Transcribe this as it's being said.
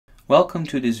Welcome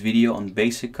to this video on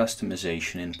basic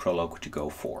customization in Proloquo2Go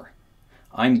 4.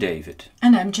 I'm David.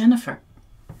 And I'm Jennifer.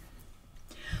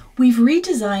 We've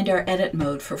redesigned our edit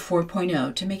mode for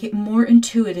 4.0 to make it more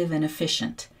intuitive and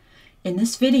efficient. In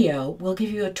this video, we'll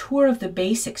give you a tour of the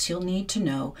basics you'll need to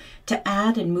know to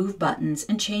add and move buttons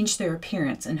and change their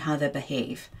appearance and how they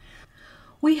behave.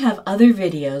 We have other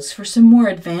videos for some more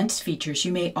advanced features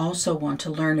you may also want to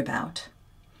learn about.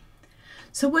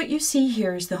 So what you see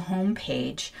here is the home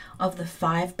page of the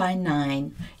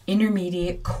 5x9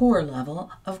 intermediate core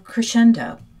level of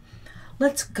Crescendo.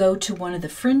 Let's go to one of the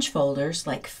fringe folders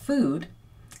like food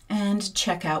and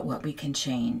check out what we can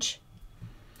change.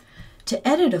 To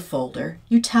edit a folder,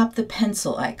 you tap the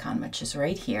pencil icon, which is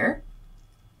right here,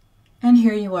 and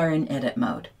here you are in edit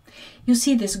mode. You'll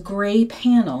see this gray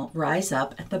panel rise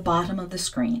up at the bottom of the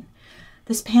screen.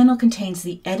 This panel contains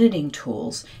the editing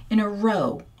tools in a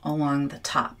row along the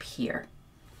top here.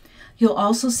 You'll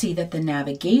also see that the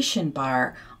navigation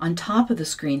bar on top of the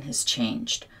screen has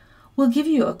changed. We'll give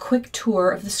you a quick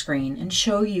tour of the screen and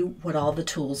show you what all the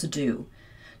tools do.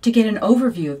 To get an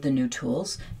overview of the new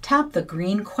tools, tap the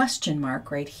green question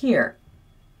mark right here.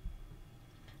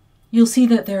 You'll see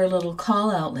that there are little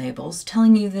call-out labels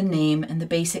telling you the name and the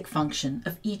basic function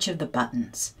of each of the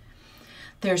buttons.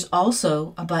 There's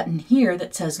also a button here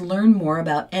that says Learn More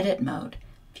about Edit Mode.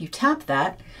 If you tap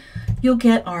that, you'll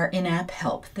get our in-app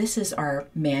help. This is our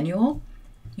manual.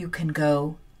 You can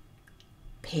go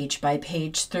page by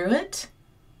page through it,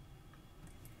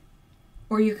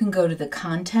 or you can go to the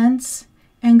contents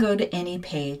and go to any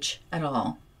page at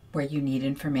all where you need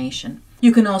information.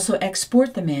 You can also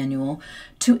export the manual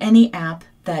to any app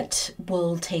that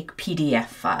will take PDF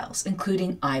files,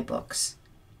 including iBooks.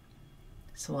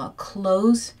 So I'll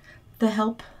close the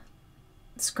help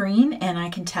screen and I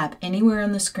can tap anywhere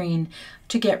on the screen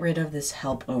to get rid of this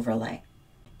help overlay.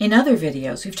 In other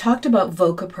videos, we've talked about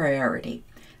VOCA priority.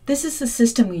 This is the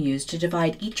system we use to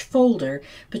divide each folder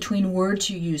between words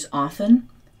you use often,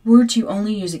 words you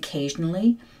only use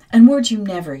occasionally, and words you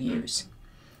never use.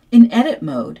 In edit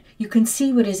mode, you can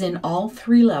see what is in all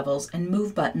three levels and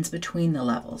move buttons between the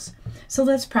levels. So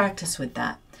let's practice with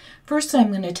that. First, I'm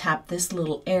going to tap this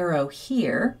little arrow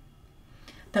here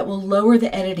that will lower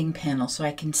the editing panel so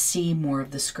I can see more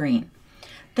of the screen.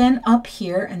 Then up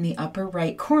here in the upper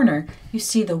right corner, you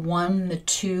see the 1, the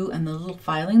 2, and the little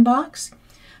filing box.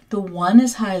 The 1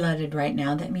 is highlighted right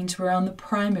now. That means we're on the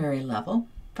primary level.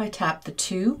 If I tap the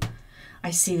 2,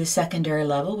 I see the secondary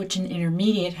level, which in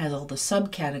intermediate has all the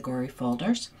subcategory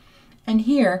folders. And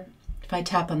here, if I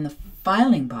tap on the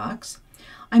filing box,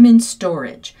 I'm in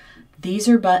storage. These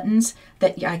are buttons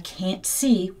that I can't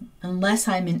see unless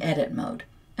I'm in edit mode.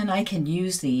 And I can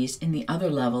use these in the other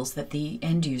levels that the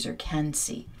end user can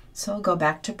see. So I'll go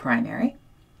back to primary.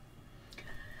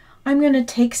 I'm going to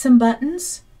take some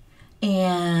buttons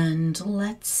and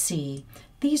let's see.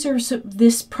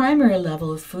 This primary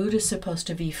level of food is supposed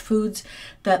to be foods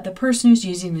that the person who's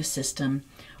using the system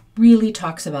really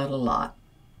talks about a lot.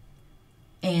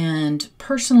 And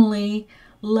personally,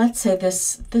 let's say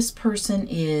this person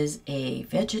is a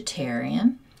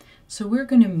vegetarian. So we're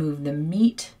going to move the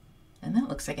meat, and that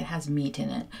looks like it has meat in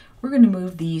it. We're going to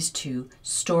move these to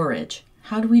storage.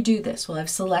 How do we do this? Well, I've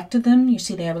selected them. You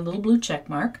see they have a little blue check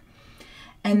mark.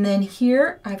 And then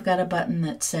here I've got a button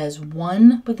that says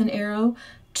 1 with an arrow,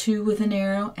 2 with an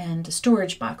arrow, and a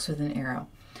storage box with an arrow.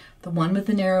 The 1 with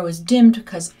an arrow is dimmed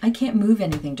because I can't move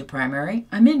anything to primary.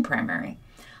 I'm in primary.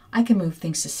 I can move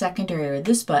things to secondary with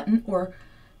this button or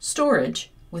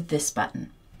storage with this button.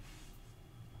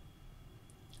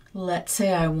 Let's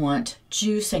say I want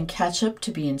juice and ketchup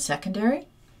to be in secondary,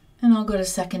 and I'll go to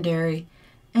secondary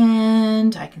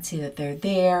and I can see that they're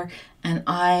there, and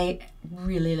I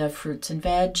really love fruits and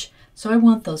veg, so I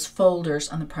want those folders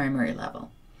on the primary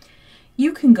level.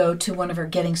 You can go to one of our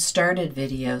Getting Started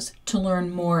videos to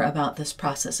learn more about this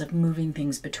process of moving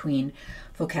things between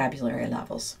vocabulary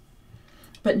levels.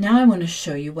 But now I want to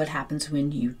show you what happens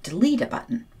when you delete a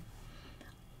button.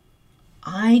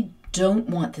 I don't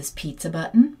want this pizza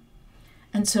button,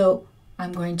 and so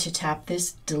I'm going to tap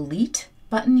this delete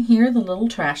button here, the little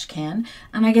trash can,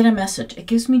 and I get a message. It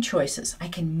gives me choices. I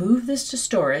can move this to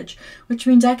storage, which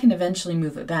means I can eventually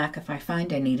move it back if I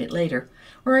find I need it later,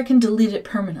 or I can delete it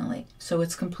permanently, so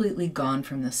it's completely gone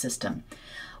from the system.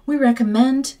 We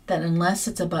recommend that unless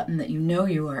it's a button that you know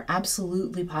you are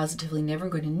absolutely positively never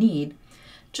going to need,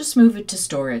 just move it to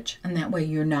storage, and that way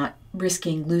you're not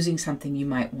risking losing something you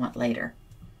might want later.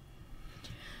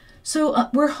 So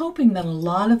we're hoping that a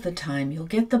lot of the time you'll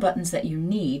get the buttons that you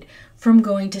need from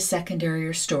going to secondary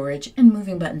or storage and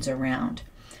moving buttons around.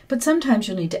 But sometimes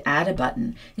you'll need to add a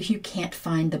button if you can't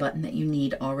find the button that you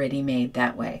need already made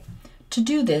that way. To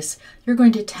do this, you're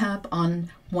going to tap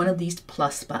on one of these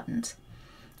plus buttons.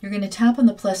 You're going to tap on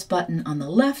the plus button on the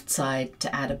left side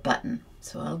to add a button.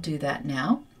 So I'll do that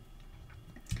now.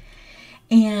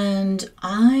 And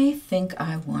I think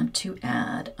I want to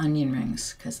add onion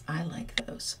rings because I like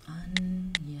those.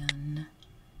 Onion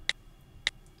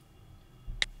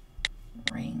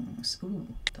rings. Ooh,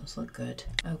 those look good.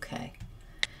 Okay.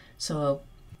 So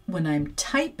when I'm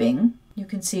typing, you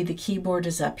can see the keyboard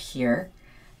is up here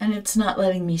and it's not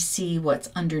letting me see what's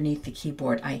underneath the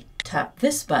keyboard. I tap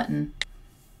this button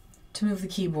to move the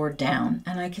keyboard down,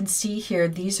 and I can see here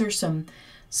these are some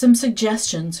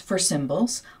suggestions for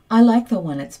symbols. I like the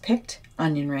one it's picked,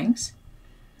 onion rings,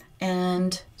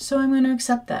 and so I'm going to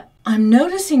accept that. I'm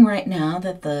noticing right now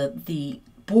that the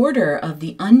border of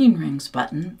the onion rings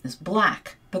button is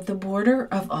black, but the border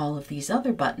of all of these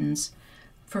other buttons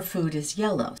for food is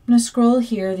yellow. I'm going to scroll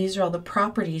here. These are all the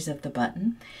properties of the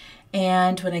button,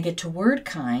 and when I get to word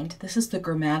kind, this is the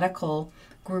grammatical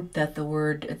group that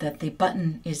the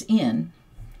button is in.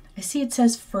 I see it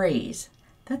says phrase.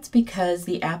 That's because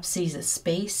the app sees a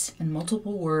space and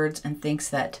multiple words and thinks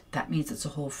that that means it's a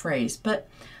whole phrase, but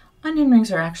onion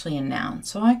rings are actually a noun,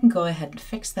 so I can go ahead and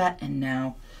fix that, and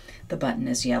now the button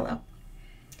is yellow.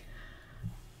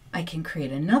 I can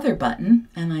create another button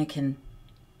and I can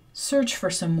search for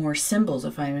some more symbols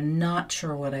if I'm not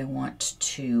sure what I want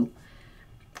to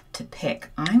pick.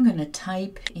 I'm going to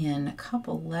type in a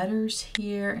couple letters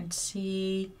here and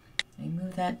see. Let me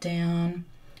move that down.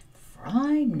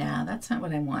 Fry? No, that's not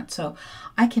what I want. So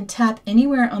I can tap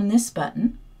anywhere on this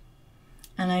button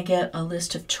and I get a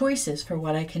list of choices for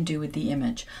what I can do with the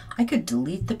image. I could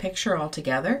delete the picture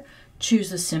altogether,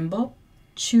 choose a symbol,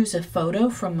 choose a photo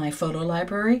from my photo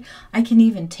library. I can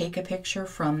even take a picture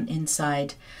from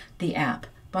inside the app.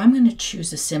 But I'm going to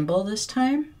choose a symbol this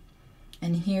time.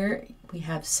 And here we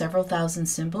have several thousand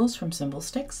symbols from Symbol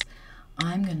Sticks.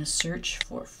 I'm going to search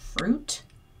for fruit.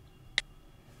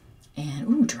 And,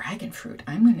 ooh, dragon fruit.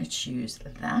 I'm going to choose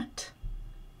that.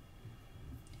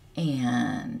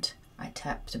 And I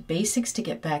tap to basics to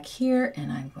get back here,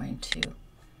 and I'm going to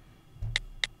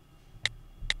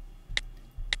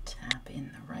tap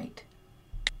in the right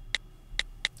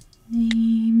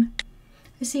name.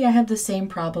 You see I have the same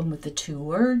problem with the two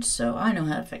words, so I know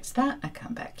how to fix that. I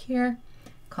come back here,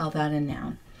 call that a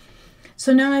noun.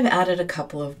 So now I've added a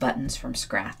couple of buttons from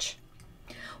scratch.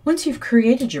 Once you've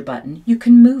created your button, you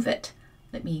can move it.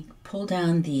 Let me pull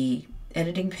down the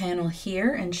editing panel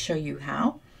here and show you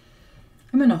how.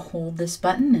 I'm going to hold this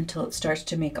button until it starts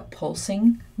to make a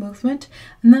pulsing movement,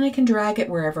 and then I can drag it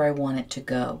wherever I want it to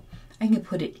go. I can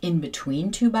put it in between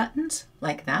two buttons,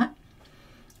 like that.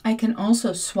 I can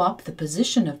also swap the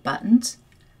position of buttons.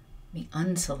 Let me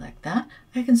unselect that.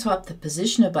 I can swap the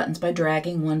position of buttons by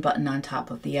dragging one button on top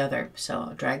of the other. So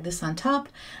I'll drag this on top,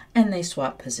 and they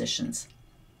swap positions.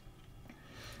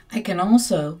 I can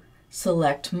also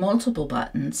select multiple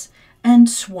buttons and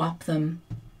swap them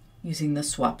using the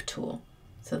swap tool.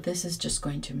 So this is just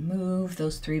going to move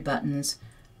those three buttons,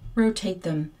 rotate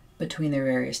them between their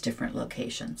various different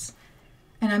locations.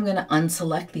 And I'm going to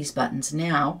unselect these buttons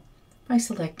now by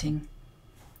selecting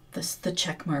the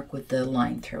check mark with the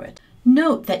line through it.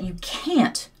 Note that you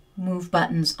can't move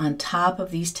buttons on top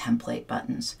of these template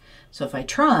buttons. So if I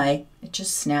try, it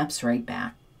just snaps right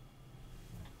back.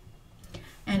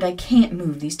 And I can't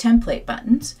move these template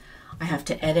buttons. I have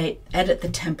to edit the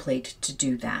template to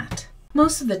do that.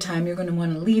 Most of the time you're going to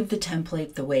want to leave the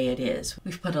template the way it is.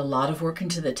 We've put a lot of work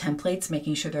into the templates,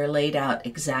 making sure they're laid out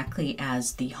exactly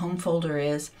as the home folder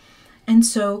is. And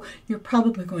so you're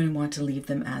probably going to want to leave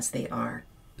them as they are.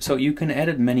 So you can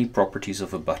edit many properties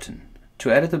of a button.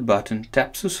 To edit a button,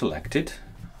 tap to select it.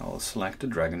 I'll select the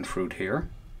dragon fruit here.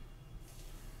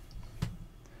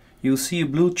 You'll see a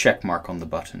blue check mark on the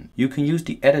button. You can use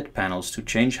the edit panels to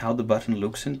change how the button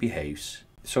looks and behaves.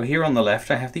 So here on the left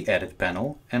I have the edit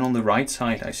panel, and on the right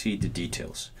side I see the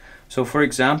details. So for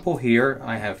example here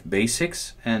I have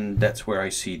basics, and that's where I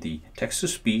see the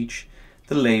text-to-speech,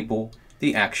 the label,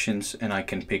 the actions, and I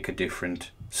can pick a different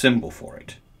symbol for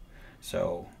it.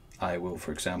 So I will,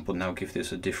 for example, now give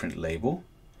this a different label.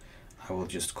 I will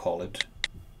just call it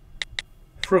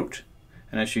fruit.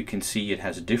 And as you can see, it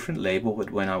has a different label,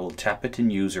 but when I will tap it in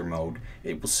user mode,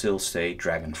 it will still say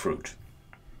dragon fruit.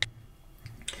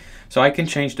 So I can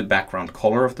change the background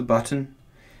color of the button.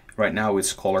 Right now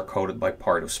it's color coded by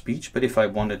part of speech, but if I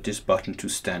wanted this button to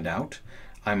stand out,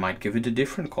 I might give it a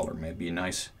different color, maybe a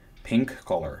nice pink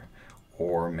color,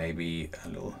 or maybe a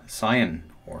little cyan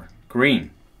or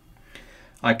green.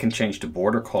 I can change the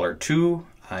border color too.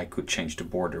 I could change the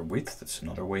border width. That's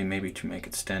another way maybe to make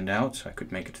it stand out. So I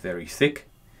could make it very thick.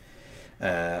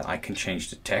 I can change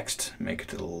the text, make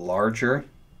it a little larger.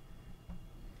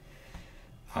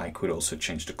 I could also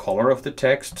change the color of the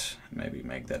text, maybe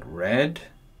make that red.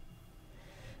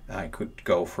 I could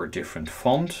go for a different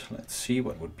font. Let's see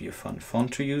what would be a fun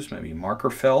font to use, maybe marker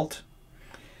felt.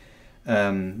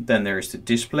 Then there's the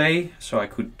display, so I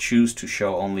could choose to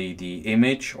show only the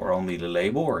image or only the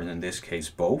label, or in this case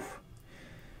both.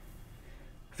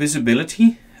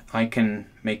 Visibility, I can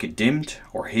make it dimmed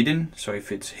or hidden. So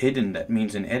if it's hidden, that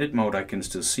means in edit mode I can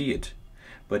still see it,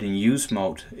 but in use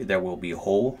mode there will be a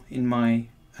hole in my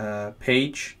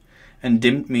page. And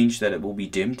dimmed means that it will be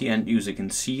dimmed. The end user can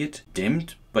see it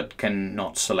dimmed, but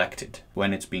cannot select it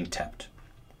when it's being tapped.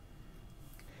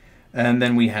 And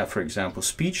then we have, for example,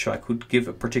 speech. So I could give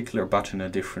a particular button a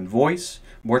different voice.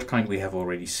 Word kind we have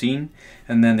already seen.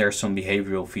 And then there are some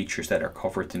behavioral features that are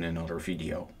covered in another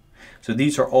video. So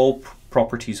these are all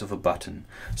properties of a button.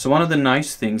 So one of the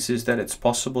nice things is that it's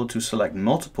possible to select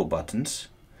multiple buttons.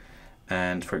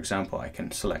 And for example, I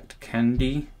can select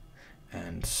candy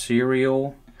and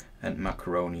cereal and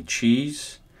macaroni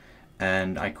cheese.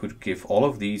 And I could give all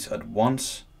of these at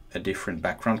once a different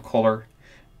background color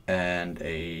and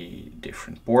a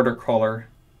different border color.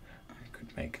 I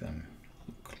could make them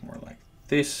look more like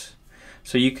this.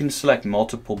 So you can select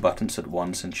multiple buttons at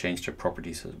once and change their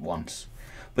properties at once.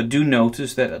 But do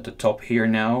notice that at the top here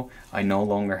now, I no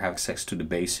longer have access to the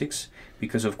basics,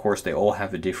 because of course they all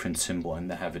have a different symbol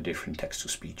and they have a different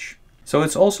text-to-speech. So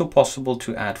it's also possible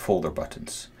to add folder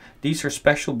buttons. These are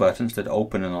special buttons that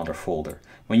open another folder.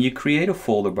 When you create a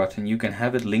folder button, you can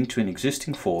have it linked to an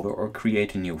existing folder or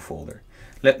create a new folder.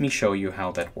 Let me show you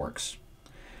how that works.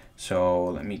 So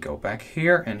let me go back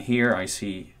here, and here I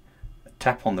see a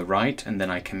tap on the right, and then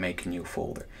I can make a new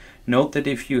folder. Note that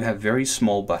if you have very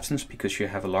small buttons, because you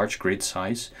have a large grid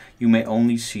size, you may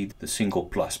only see the single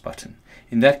plus button.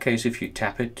 In that case, if you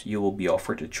tap it, you will be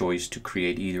offered a choice to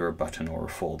create either a button or a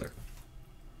folder.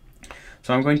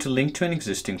 So I'm going to link to an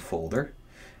existing folder,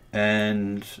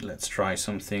 and let's try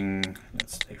something.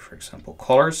 Let's say, for example,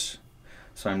 colors.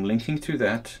 So I'm linking to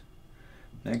that.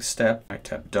 Next step, I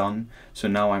tap done. So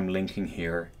now I'm linking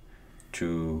here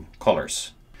to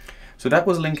colors. So that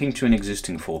was linking to an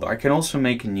existing folder. I can also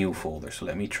make a new folder. So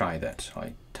let me try that. So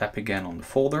I tap again on the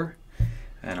folder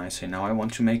and I say now I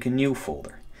want to make a new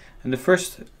folder. And the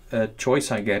first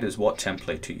choice I get is what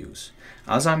template to use.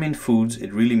 As I'm in foods,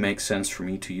 it really makes sense for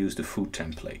me to use the food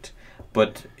template,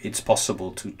 but it's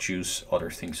possible to choose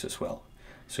other things as well.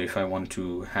 So if I want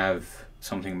to have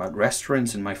something about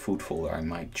restaurants in my food folder, I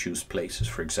might choose places,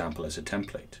 for example, as a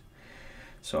template.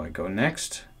 So I go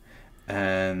next,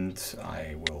 and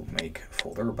I will make a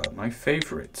folder about my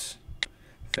favorites.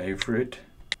 Favorite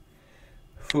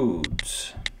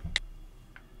foods.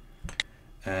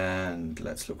 And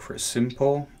let's look for a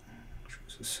symbol.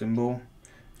 Choose a symbol.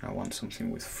 I want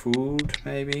something with food,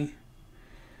 maybe.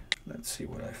 Let's see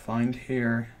what I find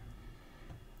here.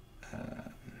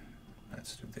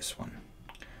 Let's do this one.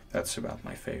 That's about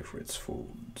my favorites,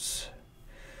 foods.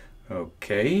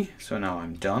 Okay, so now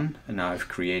I'm done, and now I've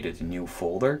created a new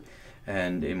folder,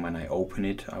 and when I open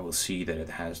it, I will see that it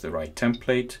has the right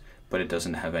template, but it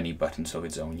doesn't have any buttons of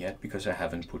its own yet because I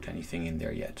haven't put anything in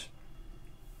there yet.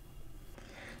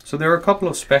 So there are a couple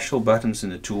of special buttons in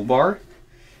the toolbar.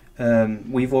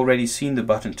 We've already seen the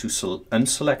button to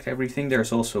unselect everything.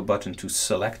 There's also a button to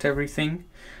select everything.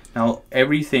 Now,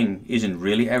 everything isn't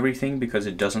really everything because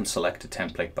it doesn't select the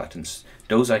template buttons.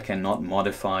 Those I cannot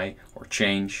modify or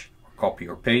change or copy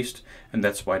or paste, and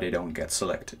that's why they don't get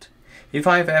selected. If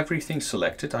I have everything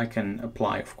selected, I can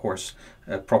apply, of course,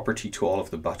 a property to all of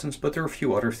the buttons, but there are a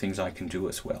few other things I can do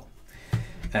as well.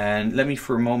 And let me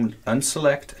for a moment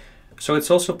unselect. So it's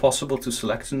also possible to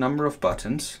select a number of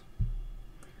buttons,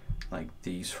 like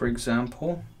these, for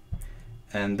example,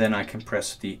 and then I can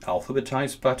press the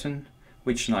alphabetize button,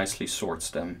 which nicely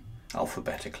sorts them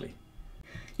alphabetically.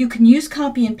 You can use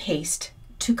copy and paste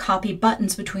to copy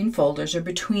buttons between folders or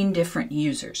between different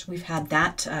users. We've had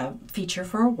that feature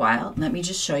for a while. Let me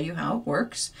just show you how it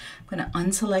works. I'm going to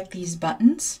unselect these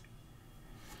buttons,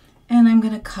 and I'm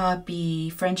going to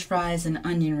copy French fries and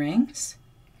onion rings.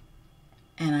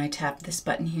 And I tap this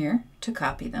button here to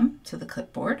copy them to the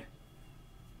clipboard.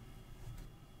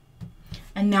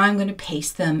 And now I'm going to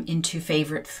paste them into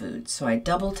favorite foods. So I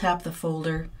double tap the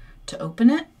folder to open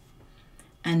it.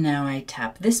 And now I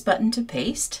tap this button to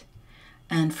paste.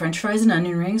 And French fries and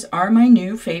onion rings are my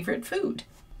new favorite food.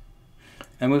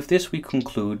 And with this we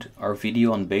conclude our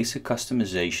video on basic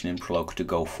customization in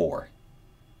Proloquo2Go 4.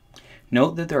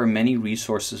 Note that there are many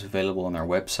resources available on our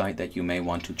website that you may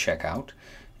want to check out.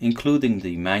 including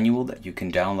the manual that you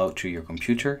can download to your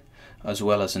computer, as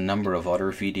well as a number of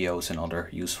other videos and other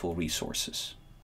useful resources.